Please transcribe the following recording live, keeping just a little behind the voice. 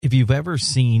If you've ever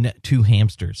seen two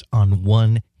hamsters on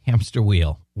one hamster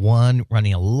wheel, one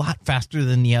running a lot faster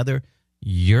than the other,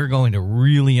 you're going to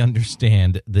really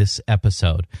understand this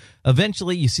episode.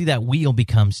 Eventually, you see that wheel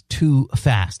becomes too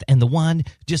fast, and the one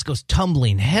just goes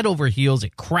tumbling head over heels.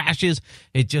 It crashes.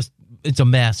 It's a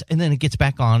mess, and then it gets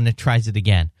back on and it tries it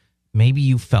again. Maybe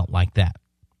you felt like that.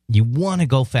 You want to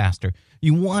go faster.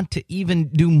 You want to even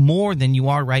do more than you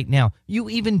are right now.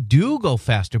 You even do go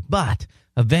faster, but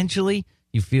eventually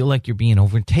you feel like you're being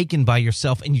overtaken by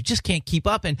yourself and you just can't keep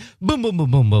up, and boom, boom,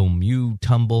 boom, boom, boom, you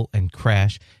tumble and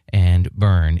crash and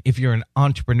burn. If you're an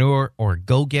entrepreneur or a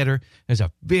go-getter, there's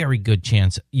a very good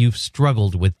chance you've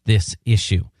struggled with this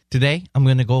issue. Today, I'm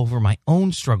going to go over my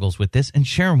own struggles with this and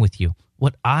share them with you,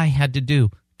 what I had to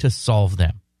do to solve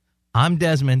them. I'm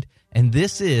Desmond, and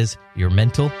this is your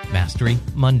Mental Mastery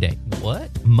Monday.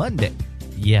 What? Monday?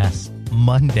 Yes,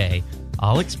 Monday.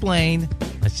 I'll explain.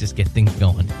 Let's just get things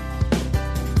going.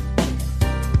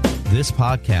 This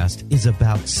podcast is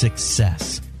about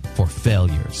success for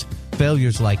failures.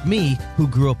 Failures like me, who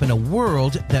grew up in a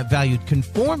world that valued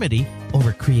conformity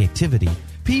over creativity.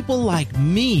 People like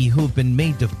me who have been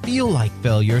made to feel like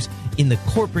failures in the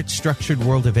corporate structured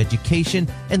world of education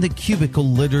and the cubicle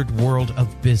littered world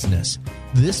of business.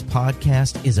 This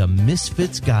podcast is a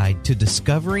misfit's guide to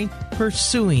discovering,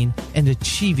 pursuing, and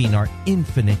achieving our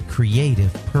infinite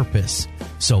creative purpose.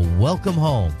 So welcome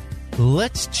home.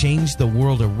 Let's change the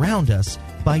world around us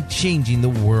by changing the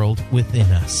world within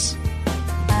us.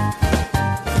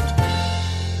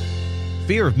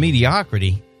 Fear of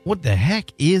mediocrity? What the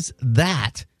heck is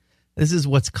that? This is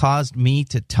what's caused me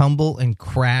to tumble and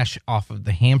crash off of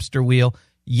the hamster wheel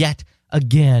yet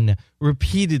again,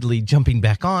 repeatedly jumping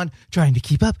back on, trying to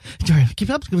keep up, keep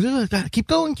going,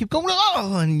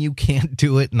 oh, and you can't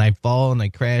do it, and I fall, and I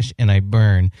crash, and I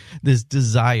burn. This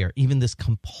desire, even this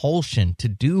compulsion to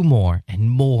do more and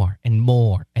more and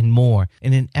more and more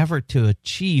in an effort to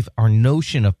achieve our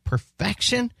notion of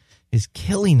perfection is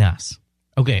killing us.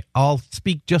 Okay, I'll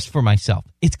speak just for myself.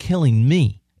 It's killing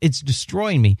me. It's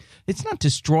destroying me. It's not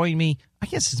destroying me. I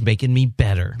guess it's making me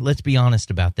better. Let's be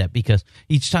honest about that, because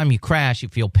each time you crash, you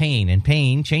feel pain, and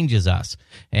pain changes us.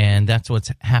 And that's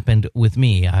what's happened with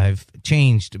me. I've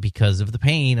changed because of the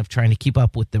pain of trying to keep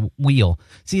up with the wheel.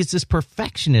 See, it's this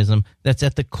perfectionism that's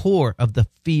at the core of the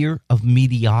fear of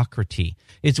mediocrity.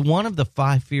 It's one of the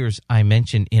 5 fears I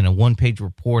mentioned in a one-page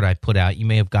report I put out. You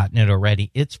may have gotten it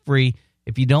already. It's free.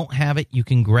 If you don't have it, you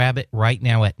can grab it right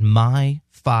now at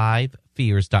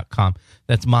my5fears.com.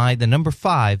 That's the number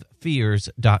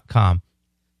 5fears.com.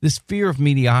 This fear of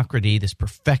mediocrity, this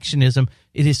perfectionism,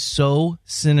 it is so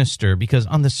sinister because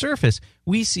on the surface,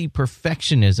 we see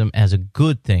perfectionism as a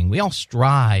good thing. We all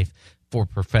strive for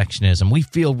perfectionism. We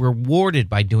feel rewarded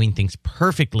by doing things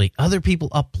perfectly. Other people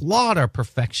applaud our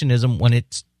perfectionism when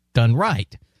it's done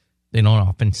right. They don't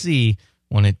often see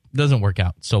when it doesn't work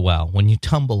out so well, when you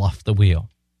tumble off the wheel.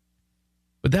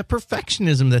 But that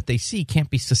perfectionism that they see can't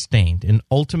be sustained, and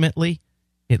ultimately,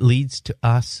 it leads to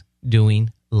us doing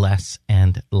less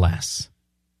and less.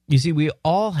 You see, we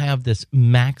all have this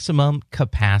maximum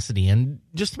capacity in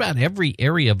just about every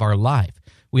area of our life.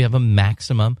 We have a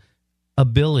maximum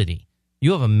ability.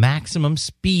 You have a maximum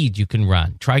speed you can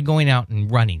run. Try going out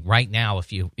and running right now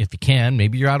if you can.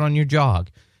 Maybe you're out on your jog.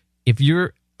 If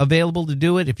you're available to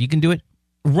do it, if you can do it,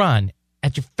 run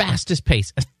at your fastest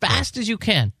pace, as fast as you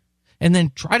can, and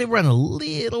then try to run a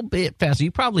little bit faster.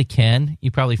 You probably can. You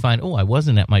probably find, I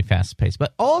wasn't at my fastest pace.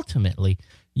 But ultimately,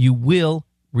 you will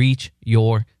reach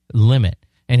your limit.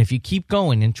 And if you keep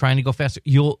going and trying to go faster,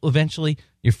 you'll eventually,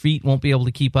 your feet won't be able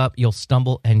to keep up. You'll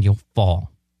stumble and you'll fall.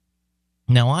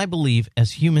 Now, I believe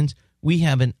as humans, we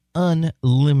have an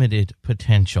unlimited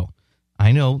potential.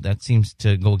 I know that seems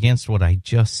to go against what I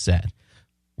just said.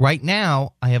 Right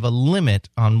now, I have a limit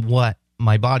on what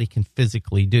my body can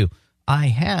physically do. I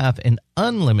have an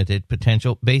unlimited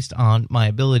potential based on my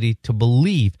ability to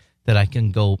believe that I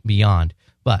can go beyond.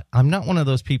 But I'm not one of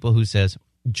those people who says,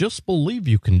 just believe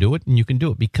you can do it and you can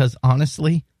do it. Because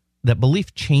honestly, that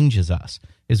belief changes us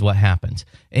is what happens.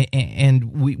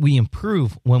 And we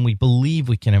improve when we believe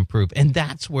we can improve. And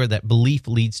that's where that belief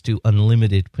leads to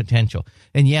unlimited potential.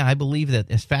 And yeah, I believe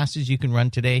that as fast as you can run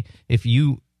today, if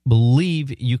you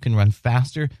believe you can run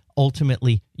faster,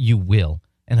 ultimately you will.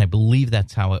 And I believe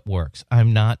that's how it works.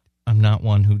 I'm not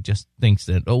one who just thinks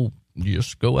that, you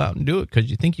just go out and do it because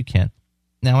you think you can.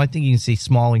 Now, I think you can see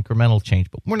small incremental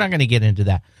change, but we're not going to get into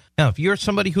that. Now, if you're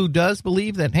somebody who does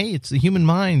believe that, hey, it's the human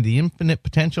mind, the infinite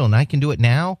potential, and I can do it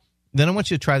now, then I want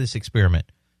you to try this experiment.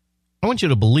 I want you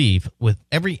to believe with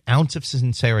every ounce of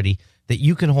sincerity that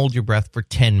you can hold your breath for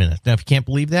 10 minutes. Now, if you can't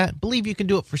believe that, believe you can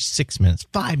do it for 6 minutes,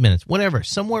 5 minutes, whatever,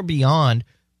 somewhere beyond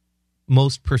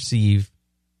most perceive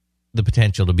the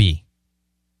potential to be.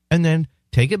 And then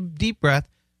take a deep breath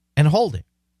and hold it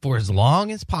for as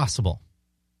long as possible.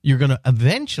 You're going to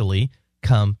eventually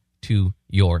come to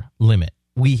your limit.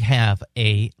 We have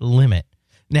a limit.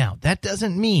 Now, that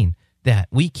doesn't mean that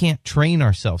we can't train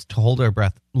ourselves to hold our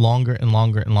breath longer and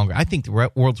longer and longer. I think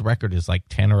the world's record is like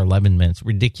 10 or 11 minutes.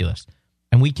 Ridiculous.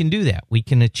 And we can do that. We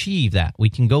can achieve that. We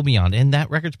can go beyond. And that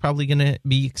record's probably going to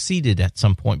be exceeded at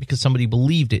some point because somebody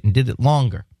believed it and did it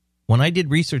longer. When I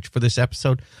did research for this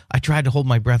episode, I tried to hold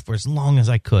my breath for as long as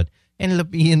I could. Ended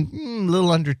up being a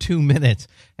little under 2 minutes.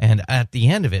 And at the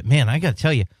end of it, man, I got to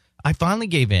tell you, I finally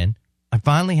gave in. I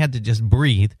finally had to just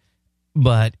breathe.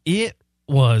 But it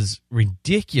was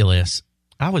ridiculous.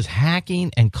 I was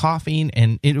hacking and coughing,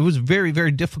 and it was very,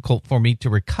 very difficult for me to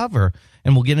recover,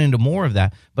 and we'll get into more of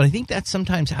that. But I think that's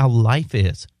sometimes how life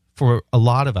is for a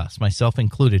lot of us, myself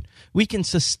included. We can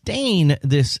sustain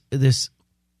this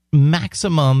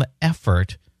maximum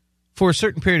effort for a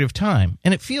certain period of time,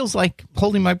 and it feels like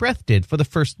holding my breath did for the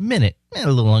first minute.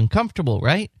 A little uncomfortable,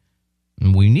 right?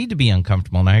 And we need to be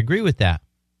uncomfortable, and I agree with that.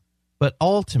 But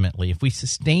ultimately, if we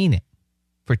sustain it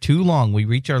for too long, we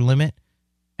reach our limit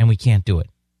and we can't do it.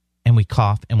 And we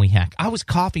cough and we hack. I was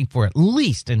coughing for at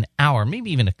least an hour,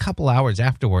 maybe even a couple hours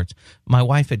afterwards. My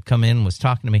wife had come in and was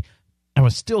talking to me. I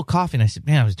was still coughing. I said,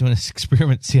 man, I was doing this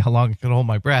experiment to see how long I could hold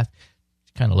my breath.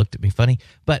 She kind of looked at me funny.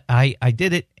 But I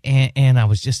did it, and I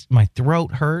was just, my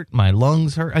throat hurt, my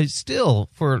lungs hurt. I still,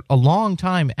 for a long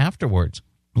time afterwards,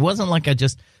 it wasn't like I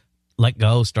just let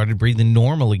go, started breathing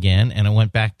normal again, and I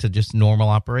went back to just normal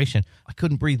operation. I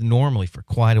couldn't breathe normally for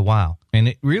quite a while. And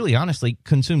it really, honestly,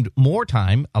 consumed more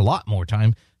time, a lot more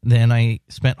time, than I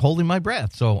spent holding my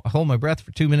breath. So I hold my breath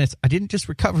for 2 minutes. I didn't just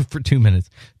recover for 2 minutes.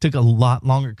 It took a lot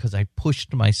longer because I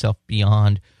pushed myself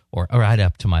beyond or right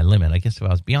up to my limit. I guess if I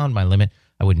was beyond my limit,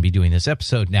 I wouldn't be doing this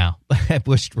episode now. I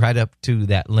pushed right up to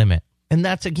that limit. And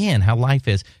that's, again, how life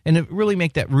is. And to really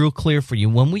make that real clear for you,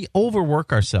 when we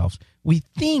overwork ourselves, we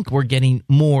think we're getting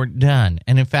more done.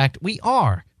 And in fact, we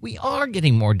are. We are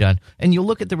getting more done. And you'll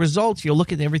look at the results, you'll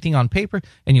look at everything on paper,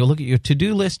 and you'll look at your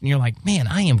to-do list, and you're like, man,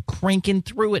 I am cranking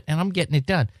through it, and I'm getting it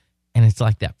done. And it's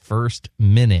like that first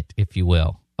minute, if you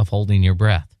will, of holding your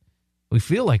breath. We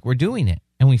feel like we're doing it,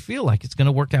 and we feel like it's going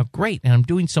to work out great, and I'm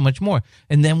doing so much more.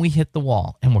 And then we hit the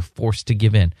wall, and we're forced to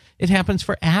give in. It happens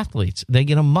for athletes. They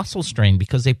get a muscle strain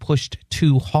because they pushed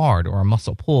too hard, or a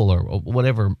muscle pull, or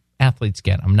whatever athletes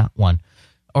get. I'm not one.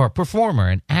 Or a performer,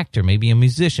 an actor, maybe a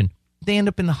musician. They end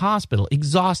up in the hospital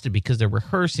exhausted because they're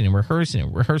rehearsing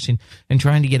and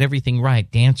trying to get everything right.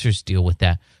 Dancers deal with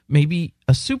that. Maybe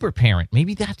a super parent.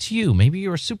 Maybe that's you. Maybe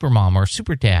you're a super mom or a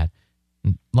super dad.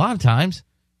 A lot of times,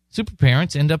 super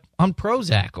parents end up on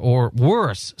Prozac or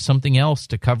worse, something else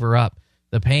to cover up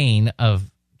the pain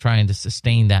of trying to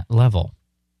sustain that level.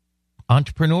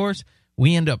 Entrepreneurs,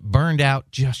 we end up burned out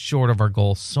just short of our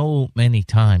goal so many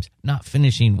times, not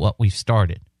finishing what we've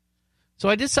started. So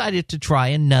I decided to try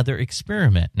another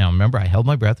experiment. Now, remember, I held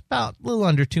my breath about a little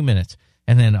under 2 minutes,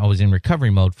 and then I was in recovery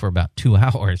mode for about 2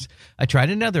 hours. I tried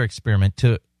another experiment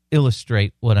to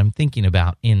illustrate what I'm thinking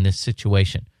about in this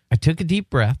situation. I took a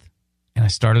deep breath, and I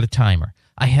started a timer.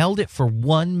 I held it for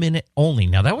 1 minute only.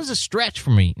 Now, that was a stretch for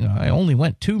me. I only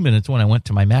went 2 minutes when I went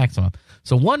to my maximum.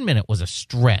 So 1 minute was a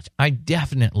stretch. I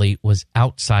definitely was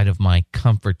outside of my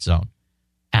comfort zone.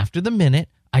 After the minute,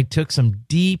 I took some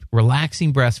deep,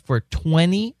 relaxing breaths for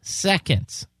 20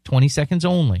 seconds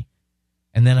only.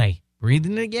 And then I breathed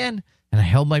in again, and I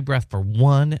held my breath for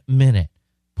 1 minute,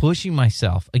 pushing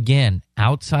myself, again,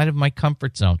 outside of my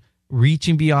comfort zone,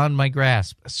 reaching beyond my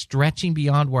grasp, stretching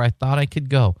beyond where I thought I could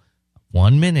go.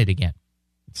 1 minute again.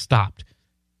 Stopped.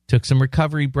 Took some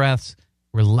recovery breaths,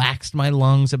 relaxed my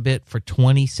lungs a bit for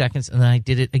 20 seconds, and then I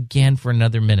did it again for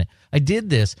another minute. I did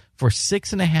this for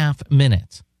 6.5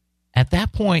 minutes. At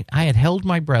that point, I had held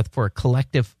my breath for a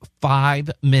collective 5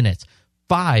 minutes.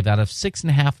 5 out of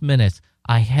 6.5 minutes,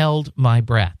 I held my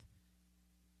breath.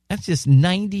 That's just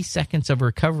 90 seconds of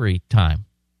recovery time.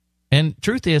 And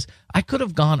truth is, I could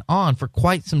have gone on for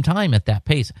quite some time at that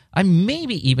pace. I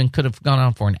maybe even could have gone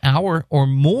on for an hour or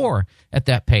more at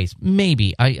that pace.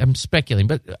 Maybe. I'm speculating.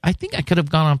 But I think I could have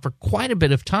gone on for quite a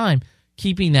bit of time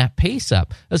keeping that pace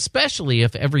up, especially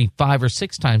if every 5 or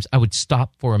 6 times I would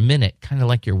stop for a minute, kind of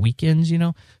like your weekends,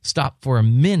 stop for a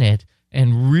minute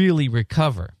and really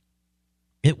recover.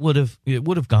 It would have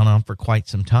gone on for quite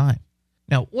some time.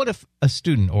 Now, what if a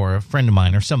student or a friend of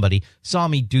mine or somebody saw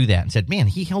me do that and said, man,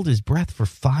 he held his breath for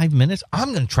 5 minutes. I'm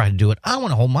going to try to do it. I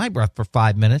want to hold my breath for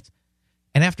 5 minutes.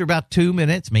 And after about 2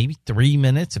 minutes, maybe 3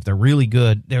 minutes, if they're really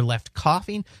good, they're left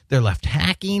coughing, they're left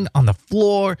hacking on the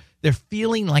floor. They're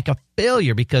feeling like a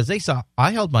failure because they saw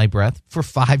I held my breath for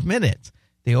 5 minutes.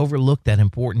 They overlooked that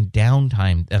important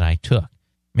downtime that I took.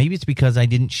 Maybe it's because I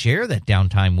didn't share that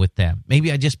downtime with them. Maybe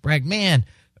I just bragged, man,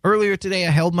 earlier today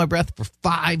I held my breath for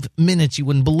 5 minutes. You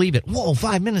wouldn't believe it. Whoa,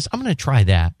 5 minutes. I'm going to try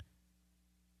that.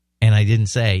 And I didn't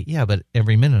say, yeah, but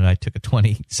every minute I took a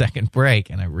 20-second break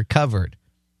and I recovered.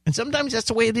 And sometimes that's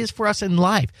the way it is for us in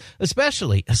life,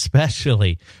 especially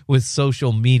with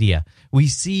social media. We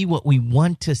see what we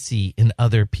want to see in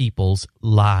other people's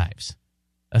lives,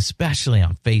 especially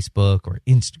on Facebook or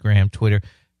Instagram, Twitter.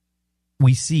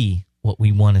 We see what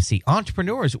we want to see.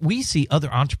 Entrepreneurs, we see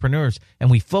other entrepreneurs and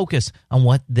we focus on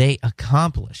what they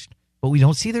accomplished, but we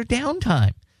don't see their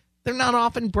downtime. They're not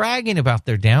often bragging about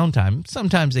their downtime.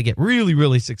 Sometimes they get really,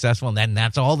 really successful, and then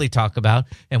that's all they talk about,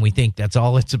 and we think that's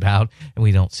all it's about, and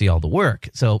we don't see all the work.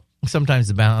 So sometimes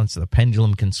the balance of the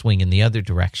pendulum can swing in the other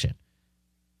direction.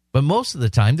 But most of the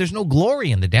time, there's no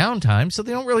glory in the downtime, so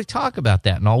they don't really talk about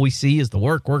that. And all we see is the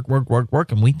work,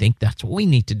 and we think that's what we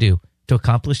need to do to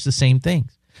accomplish the same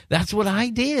things. That's what I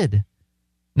did.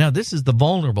 Now, this is the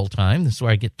vulnerable time. This is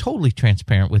where I get totally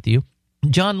transparent with you.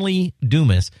 John Lee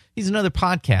Dumas, he's another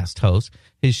podcast host.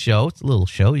 His show, it's a little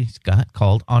show he's got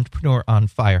called Entrepreneur on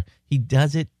Fire. He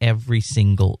does it every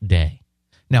single day.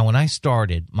 Now, when I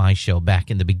started my show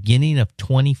back in the beginning of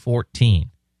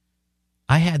 2014,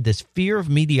 I had this fear of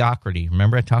mediocrity.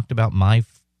 Remember I talked about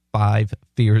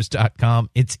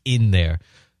my5fears.com? It's in there.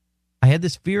 I had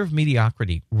this fear of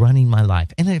mediocrity running my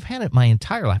life, and I've had it my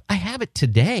entire life. I have it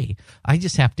today. I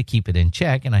just have to keep it in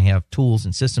check, and I have tools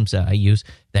and systems that I use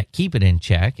that keep it in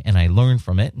check, and I learn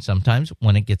from it. And sometimes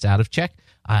when it gets out of check,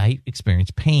 I experience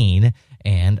pain,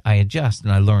 and I adjust,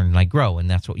 and I learn, and I grow, and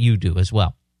that's what you do as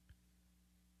well.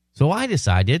 So I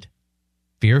decided,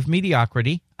 fear of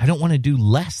mediocrity, I don't want to do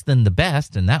less than the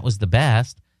best, and that was the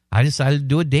best. I decided to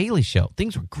do a daily show.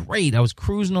 Things were great. I was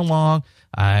cruising along.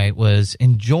 I was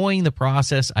enjoying the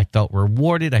process. I felt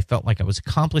rewarded. I felt like I was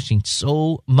accomplishing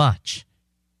so much.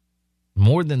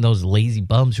 More than those lazy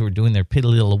bums who were doing their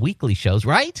piddly little weekly shows,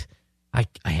 right? I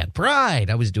had pride.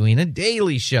 I was doing a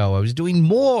daily show. I was doing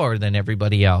more than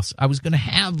everybody else. I was going to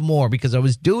have more because I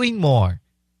was doing more.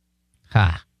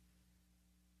 So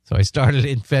I started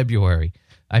in February.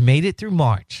 I made it through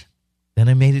March. Then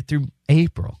I made it through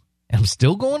April. And I'm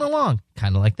still going along,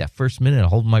 kind of like that first minute of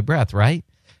holding my breath, right?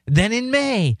 Then in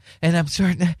May, and I'm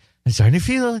starting to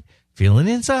feel it, feeling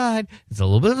inside. It's a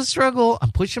little bit of a struggle.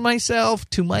 I'm pushing myself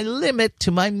to my limit,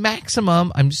 to my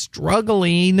maximum. I'm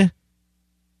struggling.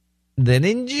 Then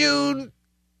in June,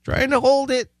 trying to hold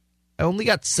it. I only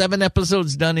got 7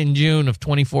 episodes done in June of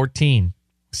 2014.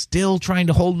 Still trying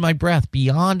to hold my breath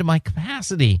beyond my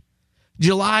capacity.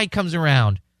 July comes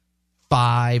around.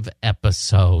 5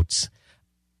 episodes.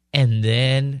 And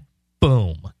then,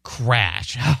 boom,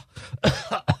 crash. Oh,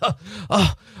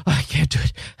 I can't do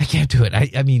it. I can't do it.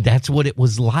 I mean, that's what it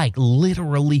was like.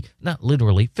 Literally, not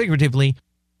literally, figuratively.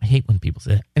 I hate when people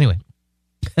say that. Anyway,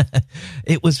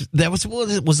 that was what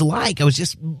it was like. I was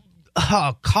just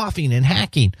coughing and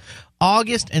hacking.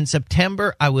 August and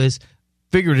September, I was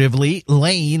figuratively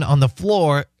laying on the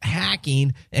floor,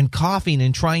 hacking and coughing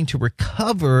and trying to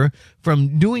recover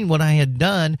from doing what I had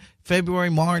done February,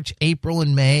 March, April,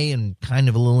 and May, and kind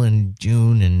of a little in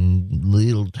June and a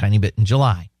little tiny bit in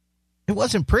July. It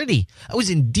wasn't pretty. I was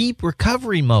in deep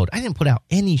recovery mode. I didn't put out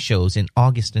any shows in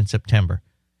August and September.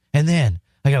 And then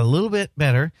I got a little bit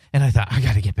better, and I thought, I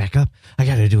got to get back up. I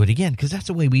got to do it again, because that's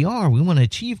the way we are. We want to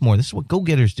achieve more. This is what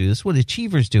go-getters do. This is what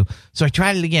achievers do. So I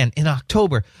tried it again. In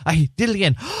October, I did it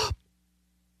again.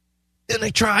 And I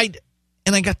tried,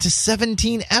 and I got to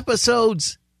 17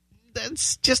 episodes.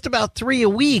 That's just about 3 a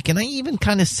week, and I even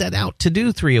kind of set out to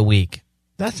do 3 a week.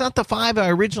 That's not the 5 I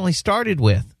originally started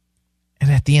with. And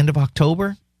at the end of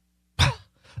October,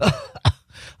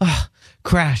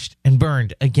 crashed and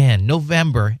burned again.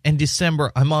 November and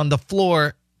December, I'm on the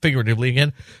floor, figuratively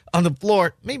again, on the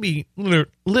floor, maybe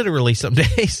literally some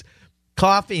days,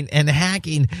 coughing and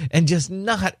hacking and just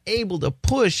not able to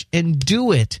push and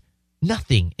do it.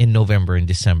 Nothing in November and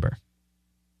December.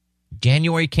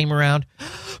 January came around.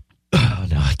 Oh,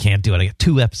 no, I can't do it. I got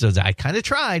 2 episodes. I kind of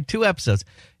tried 2 episodes.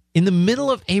 In the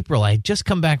middle of April, I had just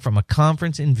come back from a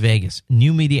conference in Vegas,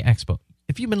 New Media Expo.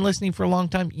 If you've been listening for a long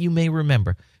time, you may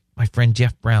remember. My friend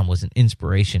Jeff Brown was an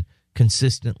inspiration,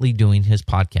 consistently doing his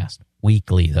podcast.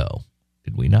 Weekly, though.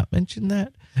 Did we not mention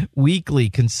that? Weekly,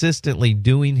 consistently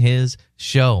doing his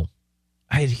show.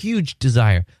 I had a huge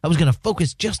desire. I was going to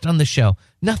focus just on the show.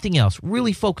 Nothing else.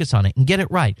 Really focus on it and get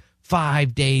it right.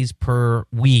 5 days per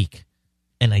week.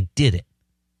 And I did it.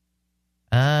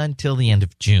 until the end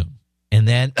of June. And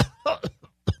then,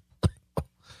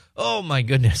 oh my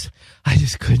goodness, I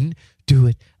just couldn't do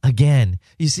it again.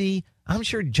 You see, I'm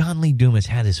sure John Lee Dumas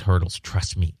had his hurdles.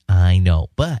 Trust me, I know.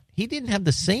 But he didn't have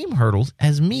the same hurdles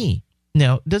as me.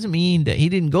 Now, it doesn't mean that he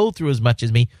didn't go through as much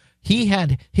as me. He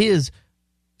had his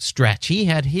stretch. He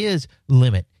had his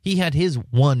limit. He had his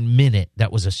 1 minute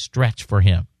that was a stretch for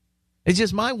him. It's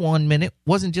just my 1 minute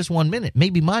wasn't just 1 minute.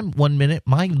 Maybe my 1 minute,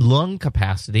 my lung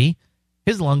capacity,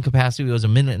 his lung capacity was a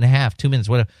minute and a half, 2 minutes,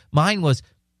 whatever. Mine was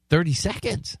 30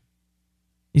 seconds.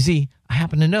 You see, I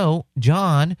happen to know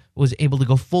John was able to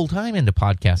go full-time into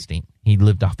podcasting. He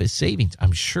lived off his savings.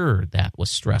 I'm sure that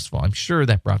was stressful. I'm sure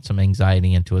that brought some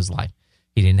anxiety into his life.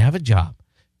 He didn't have a job.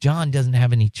 John doesn't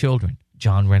have any children.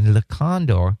 John rented a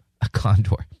condo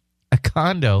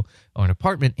or an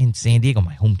apartment in San Diego,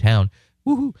 my hometown.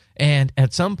 Woohoo! And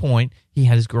at some point, he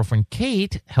had his girlfriend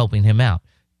Kate helping him out.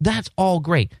 That's all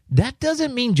great. That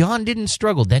doesn't mean John didn't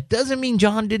struggle. That doesn't mean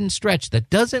John didn't stretch.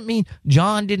 That doesn't mean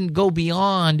John didn't go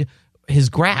beyond his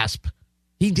grasp.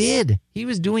 He did. He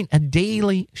was doing a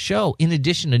daily show in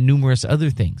addition to numerous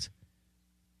other things.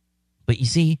 But you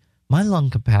see, my lung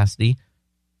capacity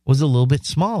was a little bit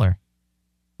smaller.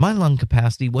 My lung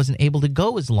capacity wasn't able to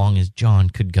go as long as John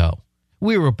could go.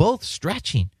 We were both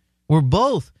stretching. We're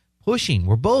both pushing.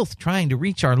 We're both trying to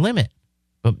reach our limit.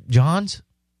 But John's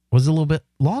was a little bit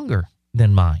longer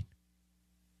than mine.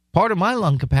 Part of my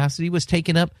lung capacity was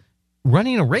taken up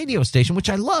running a radio station, which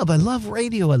I love. I love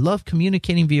radio. I love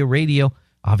communicating via radio,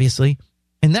 obviously.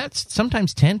 And that's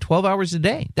sometimes 10, 12 hours a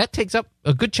day. That takes up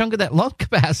a good chunk of that lung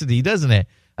capacity, doesn't it?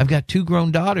 I've got 2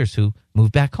 grown daughters who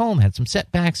moved back home, had some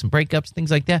setbacks, some breakups,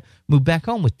 things like that, moved back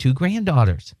home with 2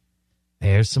 granddaughters.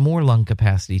 There's some more lung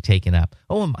capacity taken up.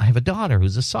 Oh, and I have a daughter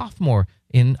who's a sophomore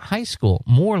in high school,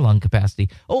 more lung capacity.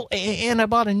 Oh, and I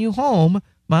bought a new home,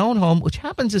 my own home, which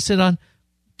happens to sit on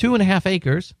 2.5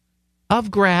 acres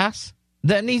of grass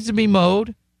that needs to be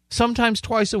mowed, sometimes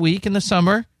twice a week in the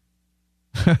summer,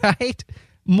 right?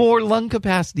 More lung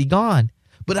capacity gone.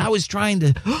 But I was trying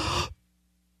to,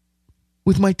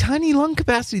 with my tiny lung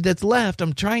capacity that's left,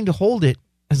 I'm trying to hold it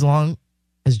as long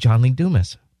as John Lee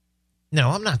Dumas.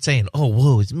 Now, I'm not saying, oh,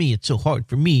 whoa, it's me. It's so hard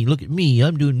for me. Look at me.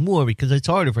 I'm doing more because it's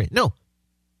harder for him. No,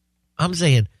 I'm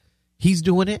saying he's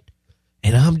doing it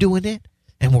and I'm doing it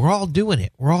and we're all doing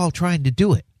it. We're all trying to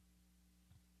do it.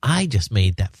 I just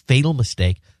made that fatal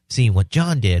mistake seeing what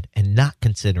John did and not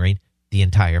considering the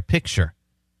entire picture.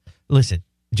 Listen,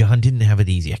 John didn't have it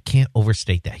easy. I can't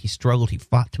overstate that. He struggled. He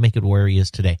fought to make it where he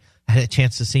is today. I had a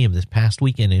chance to see him this past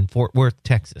weekend in Fort Worth,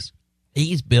 Texas.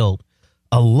 He's built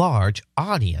a large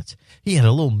audience. He had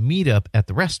a little meetup at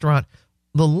the restaurant.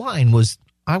 The line was,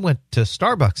 I went to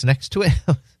Starbucks next to it.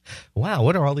 Wow,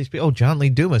 what are all these people? Oh, John Lee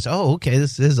Dumas. Oh, okay,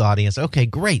 this is his audience. Okay,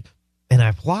 great. And I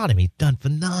applaud him. He's done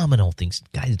phenomenal things.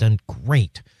 The guy's done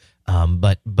great.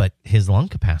 But his lung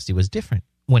capacity was different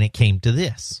when it came to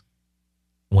this.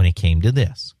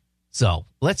 So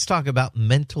let's talk about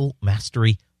Mental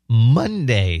Mastery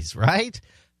Mondays, right?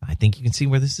 I think you can see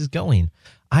where this is going.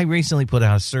 I recently put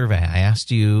out a survey. I asked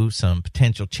you some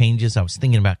potential changes I was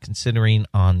thinking about considering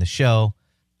on the show,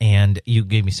 and you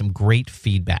gave me some great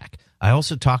feedback. I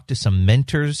also talked to some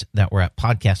mentors that were at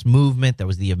Podcast Movement. That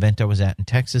was the event I was at in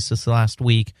Texas this last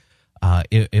week.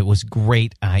 It was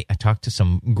great. I talked to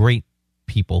some great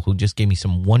people who just gave me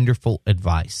some wonderful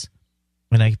advice.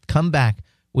 And I come back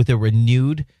with a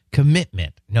renewed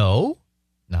commitment. No,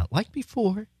 not like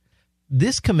before.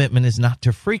 This commitment is not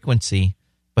to frequency,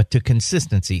 but to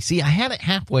consistency. See, I had it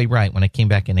halfway right when I came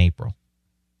back in April.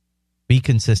 Be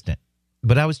consistent.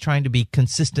 But I was trying to be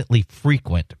consistently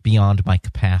frequent beyond my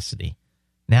capacity.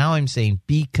 Now I'm saying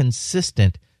be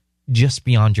consistent just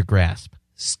beyond your grasp.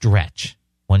 Stretch.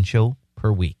 1 show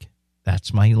per week.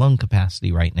 That's my lung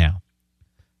capacity right now.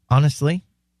 Honestly,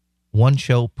 1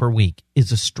 show per week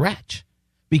is a stretch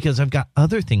because I've got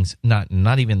other things, not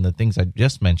even the things I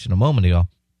just mentioned a moment ago.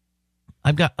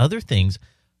 I've got other things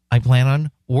I plan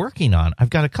on working on.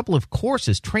 I've got a couple of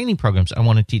courses, training programs I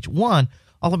want to teach. One,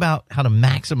 all about how to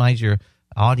maximize your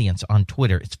audience on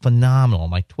Twitter. It's phenomenal.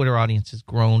 My Twitter audience has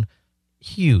grown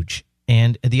huge.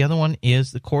 And the other one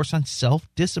is the course on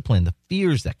self-discipline, the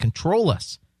fears that control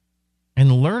us,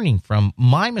 and learning from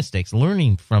my mistakes,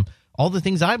 learning from all the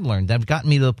things I've learned that have gotten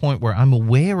me to the point where I'm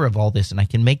aware of all this and I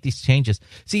can make these changes.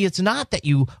 See, it's not that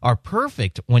you are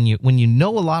perfect when you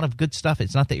know a lot of good stuff.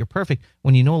 It's not that you're perfect.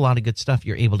 When you know a lot of good stuff,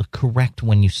 you're able to correct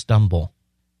when you stumble.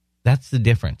 That's the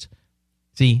difference.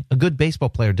 See, a good baseball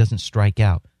player doesn't strike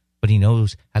out, but he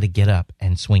knows how to get up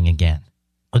and swing again.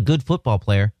 A good football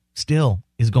player still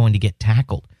is going to get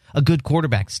tackled. A good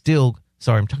quarterback still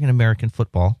Sorry, I'm talking American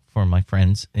football for my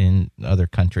friends in other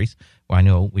countries where I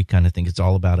know we kind of think it's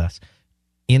all about us.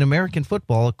 In American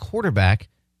football, a quarterback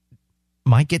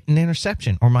might get an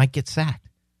interception or might get sacked.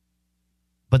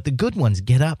 But the good ones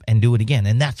get up and do it again.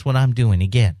 And that's what I'm doing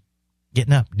again.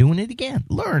 Getting up, doing it again.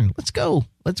 Learn. Let's go.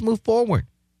 Let's move forward.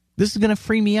 This is going to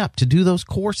free me up to do those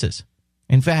courses.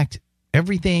 In fact,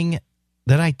 everything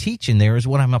that I teach in there is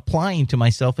what I'm applying to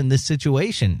myself in this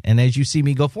situation. And as you see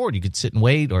me go forward, you could sit and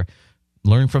wait or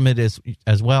learn from it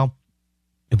as well.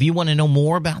 If you want to know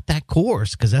more about that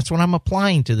course, because that's what I'm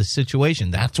applying to the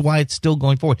situation, that's why it's still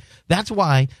going forward. That's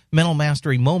why Mental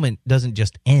Mastery Moment doesn't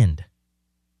just end.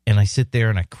 And I sit there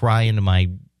and I cry into my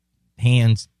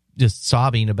hands just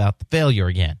sobbing about the failure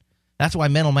again. That's why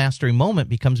Mental Mastery Moment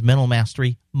becomes Mental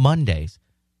Mastery Mondays,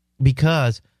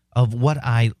 because of what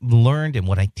I learned and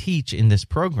what I teach in this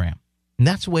program. And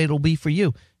that's the way it'll be for you.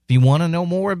 If you want to know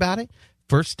more about it,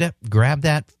 first step, grab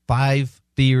that 5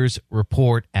 Fears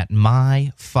report at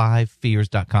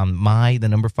my5fears.com,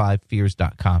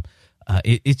 my5fears.com.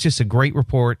 It's just a great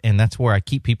report, and that's where I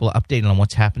keep people updated on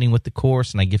what's happening with the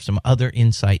course, and I give some other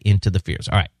insight into the fears.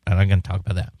 All right, and I'm going to talk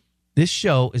about that. This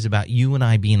show is about you and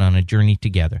I being on a journey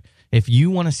together. If you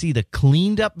want to see the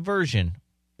cleaned-up version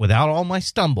without all my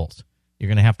stumbles, you're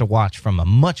going to have to watch from a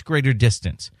much greater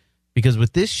distance, because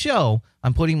with this show,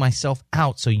 I'm putting myself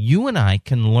out so you and I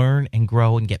can learn and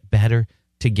grow and get better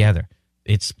together.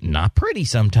 It's not pretty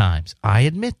sometimes. I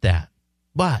admit that.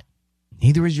 But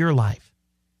neither is your life.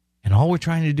 And all we're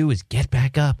trying to do is get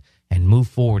back up and move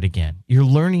forward again. You're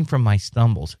learning from my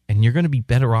stumbles, and you're going to be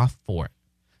better off for it.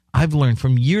 I've learned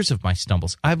from years of my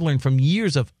stumbles. I've learned from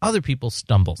years of other people's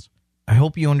stumbles. I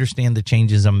hope you understand the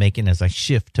changes I'm making as I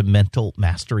shift to Mental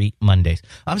Mastery Mondays.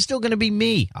 I'm still going to be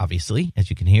me, obviously, as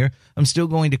you can hear. I'm still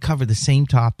going to cover the same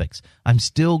topics. I'm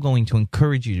still going to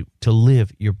encourage you to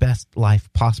live your best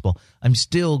life possible. I'm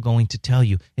still going to tell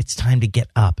you it's time to get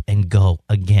up and go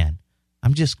again.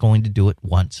 I'm just going to do it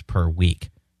once per week.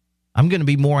 I'm going to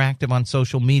be more active on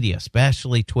social media,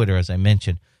 especially Twitter, as I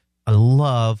mentioned. I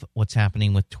love what's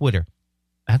happening with Twitter.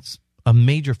 That's a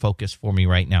major focus for me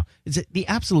right now. It's the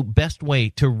absolute best way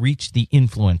to reach the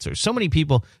influencers. So many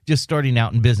people just starting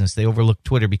out in business, they overlook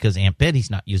Twitter because Aunt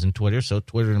Betty's not using Twitter, so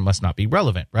Twitter must not be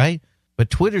relevant, right? But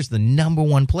Twitter's the number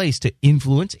one place to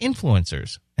influence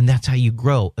influencers, and that's how you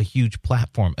grow a huge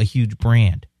platform, a huge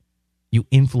brand. You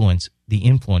influence the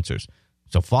influencers.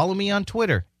 So follow me on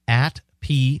Twitter, at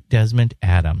P. Desmond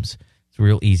Adams. It's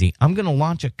real easy. I'm going to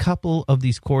launch a couple of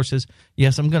these courses.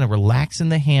 Yes, I'm going to relax in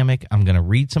the hammock. I'm going to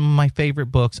read some of my favorite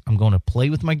books. I'm going to play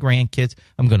with my grandkids.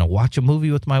 I'm going to watch a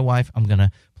movie with my wife. I'm going to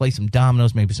play some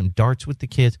dominoes, maybe some darts with the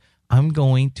kids. I'm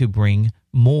going to bring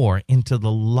more into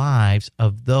the lives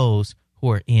of those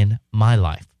who are in my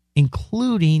life,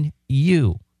 including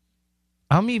you.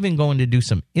 I'm even going to do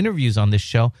some interviews on this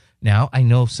show. Now, I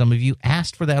know some of you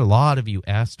asked for that. A lot of you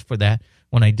asked for that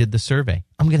when I did the survey.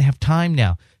 I'm going to have time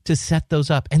now to set those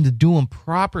up and to do them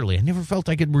properly. I never felt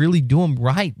I could really do them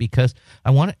right because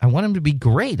I want them to be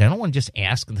great. I don't want to just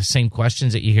ask the same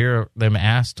questions that you hear them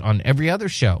asked on every other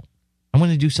show. I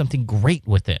want to do something great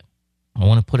with it. I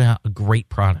want to put out a great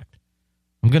product.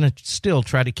 I'm going to still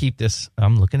try to keep this.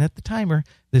 I'm looking at the timer.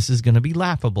 This is going to be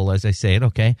laughable as I say it,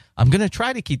 okay? I'm going to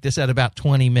try to keep this at about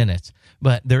 20 minutes.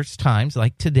 But there's times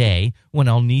like today when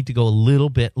I'll need to go a little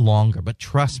bit longer. But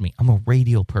trust me, I'm a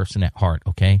radio person at heart,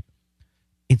 okay?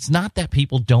 It's not that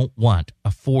people don't want a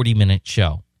 40-minute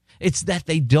show. It's that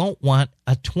they don't want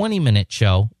a 20-minute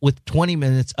show with 20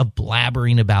 minutes of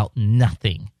blabbering about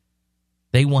nothing.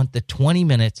 They want the 20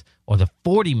 minutes or the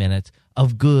 40 minutes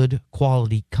of good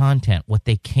quality content, what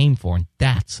they came for. And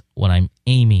that's what I'm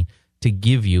aiming to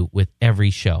give you with every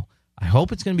show. I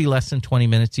hope it's going to be less than 20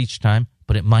 minutes each time,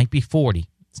 but it might be 40.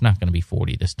 It's not going to be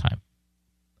 40 this time.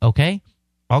 Okay?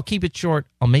 I'll keep it short.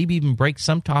 I'll maybe even break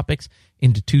some topics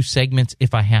into 2 segments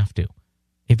if I have to.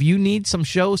 If you need some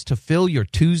shows to fill your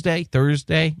Tuesday,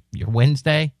 Thursday, your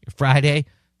Wednesday, your Friday,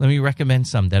 let me recommend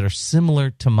some that are similar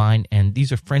to mine. And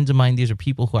these are friends of mine. These are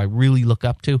people who I really look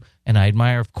up to and I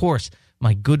admire. Of course,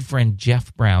 my good friend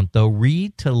Jeff Brown, the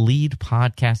Read to Lead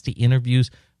podcast. He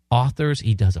interviews authors.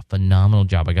 He does a phenomenal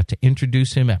job. I got to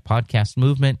introduce him at Podcast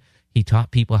Movement. He taught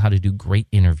people how to do great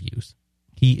interviews.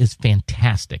 He is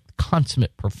fantastic,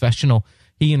 consummate professional.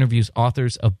 He interviews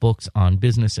authors of books on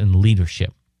business and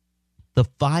leadership. The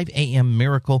 5 a.m.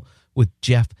 Miracle with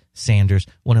Jeff Sanders,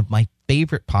 one of my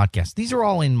favorite podcasts. These are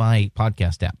all in my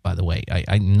podcast app, by the way.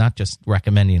 I'm not just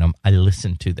recommending them. I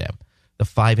listen to them. The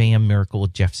 5 a.m. Miracle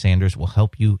with Jeff Sanders will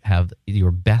help you have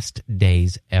your best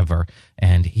days ever.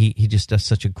 And he just does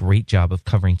such a great job of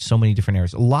covering so many different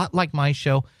areas. A lot like my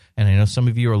show. And I know some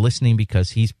of you are listening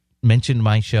because he's mentioned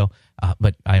my show,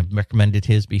 but I've recommended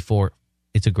his before.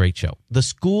 It's a great show. The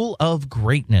School of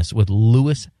Greatness with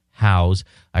Lewis Howes.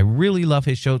 I really love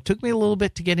his show. It took me a little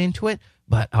bit to get into it,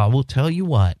 but I will tell you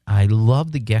what, I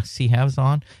love the guests he has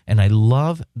on, and I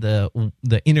love the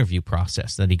interview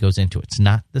process that he goes into. It's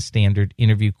not the standard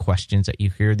interview questions that you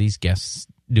hear these guests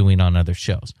doing on other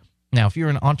shows. Now, if you're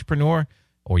an entrepreneur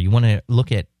or you want to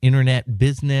look at internet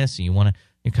business, and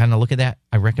you kind of look at that,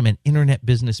 I recommend Internet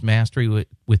Business Mastery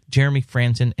with Jeremy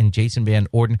Franzen and Jason Van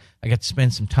Orden. I got to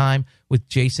spend some time with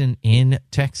Jason in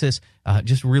Texas,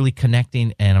 just really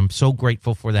connecting, and I'm so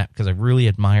grateful for that because I've really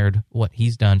admired what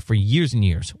he's done for years and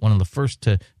years. One of the first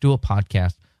to do a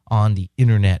podcast on the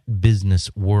internet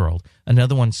business world.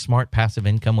 Another one, Smart Passive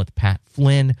Income with Pat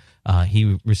Flynn.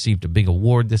 He received a big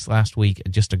award this last week.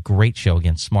 Just a great show,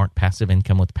 again, Smart Passive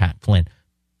Income with Pat Flynn.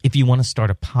 If you want to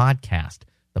start a podcast,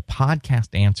 the Podcast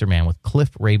Answer Man with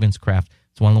Cliff Ravenscraft.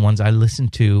 It's one of the ones I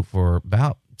listened to for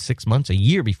about 6 months, a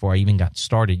year before I even got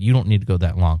started. You don't need to go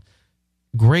that long.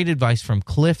 Great advice from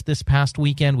Cliff this past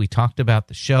weekend. We talked about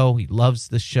the show. He loves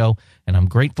the show, and I'm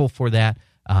grateful for that.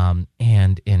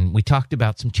 And we talked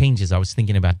about some changes I was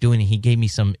thinking about doing, and he gave me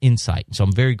some insight. So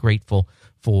I'm very grateful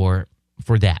for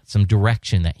that, some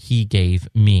direction that he gave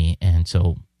me. And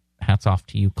so hats off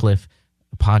to you, Cliff,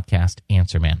 the Podcast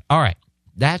Answer Man. All right.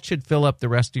 That should fill up the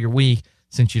rest of your week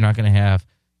since you're not going to have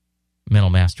Mental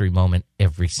Mastery Moment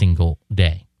every single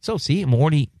day. So see,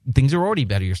 things are already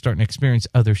better. You're starting to experience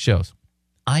other shows.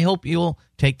 I hope you'll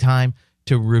take time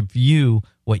to review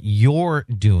what you're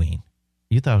doing.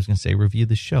 You thought I was going to say review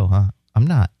the show, huh? I'm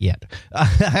not yet.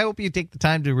 I hope you take the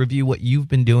time to review what you've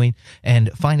been doing and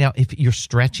find out if you're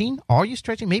stretching. Are you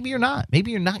stretching? Maybe you're not.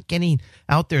 Maybe you're not getting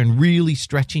out there and really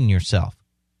stretching yourself.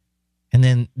 And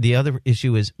then the other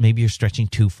issue is maybe you're stretching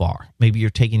too far. Maybe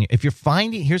you're if you're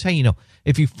finding, here's how you know.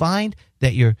 If you find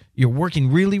that you're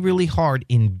working really, really hard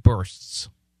in bursts,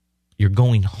 you're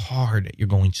going hard, you're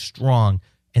going strong,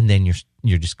 and then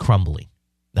you're just crumbling.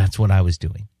 That's what I was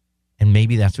doing. And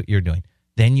maybe that's what you're doing.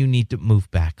 Then you need to move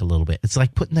back a little bit. It's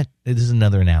like this is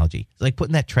another analogy. It's like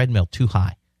putting that treadmill too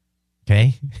high.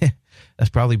 Okay? That's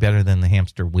probably better than the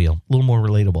hamster wheel. A little more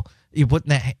relatable. You're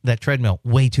putting that treadmill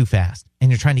way too fast,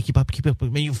 and you're trying to keep up,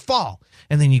 and you fall,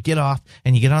 and then you get off,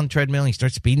 and you get on the treadmill, and you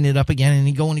start speeding it up again, and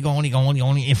you go, and you go, and you go,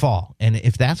 and you fall. And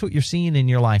if that's what you're seeing in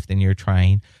your life, then you're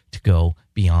trying to go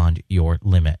beyond your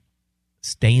limit.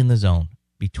 Stay in the zone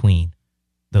between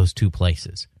those two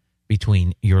places,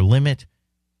 between your limit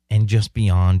and just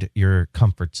beyond your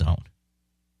comfort zone.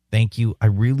 Thank you. I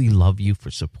really love you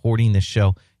for supporting this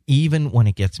show, even when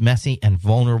it gets messy and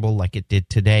vulnerable like it did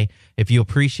today. If you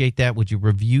appreciate that, would you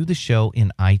review the show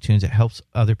in iTunes? It helps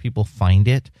other people find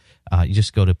it. You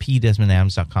just go to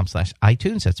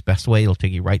pdesmondadams.com/iTunes. That's the best way. It'll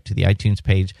take you right to the iTunes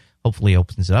page. Hopefully it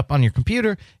opens it up on your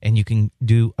computer, and you can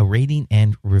do a rating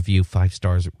and review. 5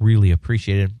 stars. Really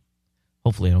appreciate it.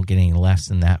 Hopefully I don't get any less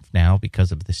than that now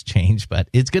because of this change, but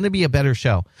it's going to be a better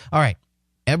show. All right.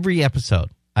 Every episode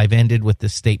I've ended with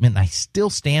this statement, and I still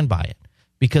stand by it,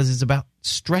 because it's about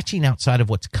stretching outside of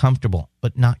what's comfortable,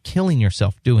 but not killing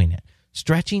yourself doing it.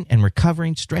 Stretching and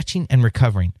recovering, stretching and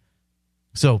recovering.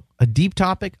 So a deep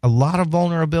topic, a lot of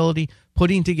vulnerability,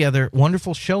 putting together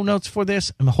wonderful show notes for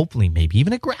this, and hopefully maybe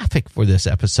even a graphic for this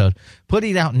episode,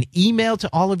 putting out an email to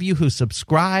all of you who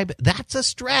subscribe. That's a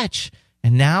stretch.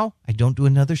 And now I don't do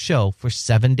another show for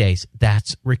 7 days.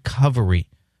 That's recovery.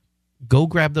 Go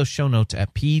grab those show notes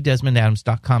at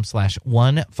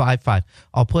pdesmondadams.com/155.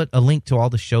 I'll put a link to all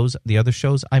the shows, the other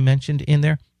shows I mentioned in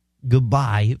there.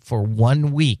 Goodbye for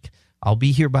 1 week. I'll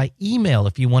be here by email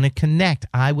if you want to connect.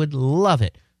 I would love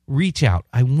it. Reach out.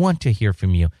 I want to hear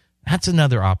from you. That's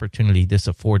another opportunity this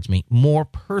affords me, more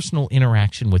personal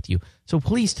interaction with you. So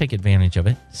please take advantage of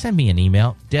it. Send me an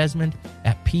email,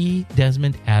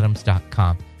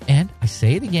 desmond@pdesmondadams.com. And I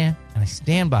say it again, and I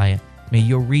stand by it. May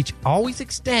your reach always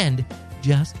extend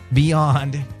just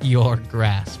beyond your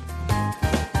grasp.